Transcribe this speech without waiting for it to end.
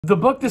The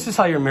book, This Is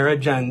How Your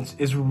Marriage Ends,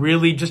 is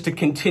really just a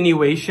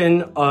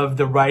continuation of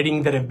the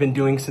writing that I've been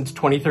doing since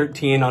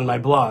 2013 on my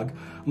blog,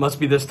 Must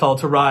Be This Tall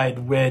to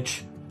Ride,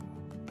 which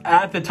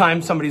at the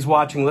time somebody's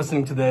watching,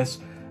 listening to this,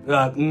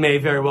 may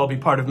very well be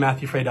part of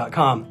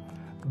MatthewFray.com.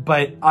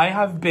 But I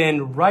have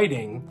been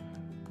writing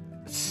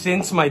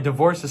since my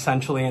divorce,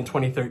 essentially, in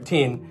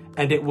 2013,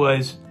 and it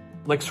was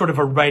like sort of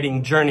a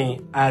writing journey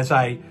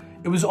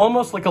it was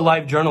almost like a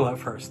live journal at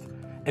first,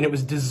 and it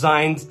was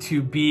designed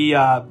to be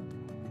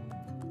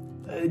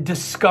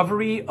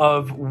discovery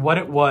of what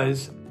it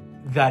was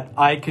that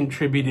I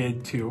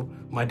contributed to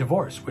my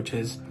divorce, which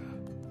is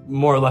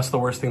more or less the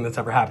worst thing that's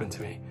ever happened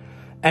to me.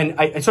 And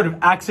I sort of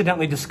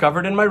accidentally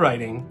discovered in my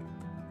writing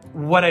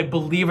what I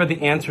believe are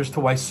the answers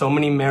to why so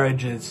many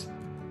marriages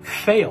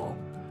fail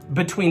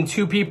between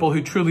two people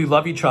who truly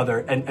love each other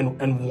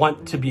and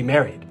want to be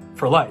married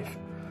for life.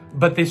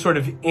 But they sort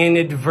of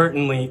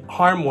inadvertently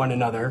harm one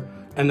another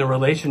and the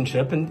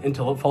relationship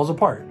until it falls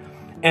apart.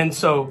 And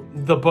so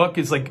the book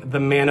is like the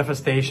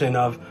manifestation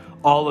of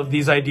all of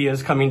these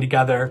ideas coming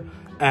together,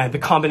 and the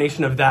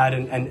combination of that,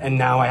 and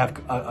now I have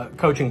a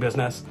coaching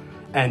business,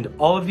 and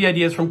all of the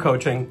ideas from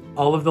coaching,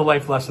 all of the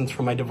life lessons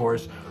from my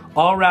divorce,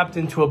 all wrapped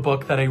into a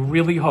book that I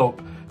really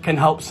hope can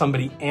help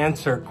somebody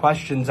answer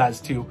questions as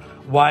to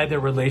why their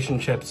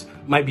relationships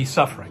might be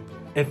suffering.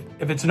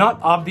 If it's not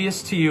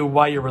obvious to you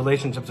why your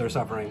relationships are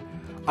suffering,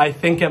 I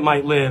think it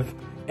might live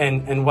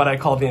in what I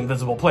call the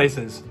invisible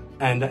places.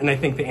 And I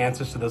think the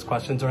answers to those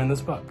questions are in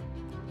this book.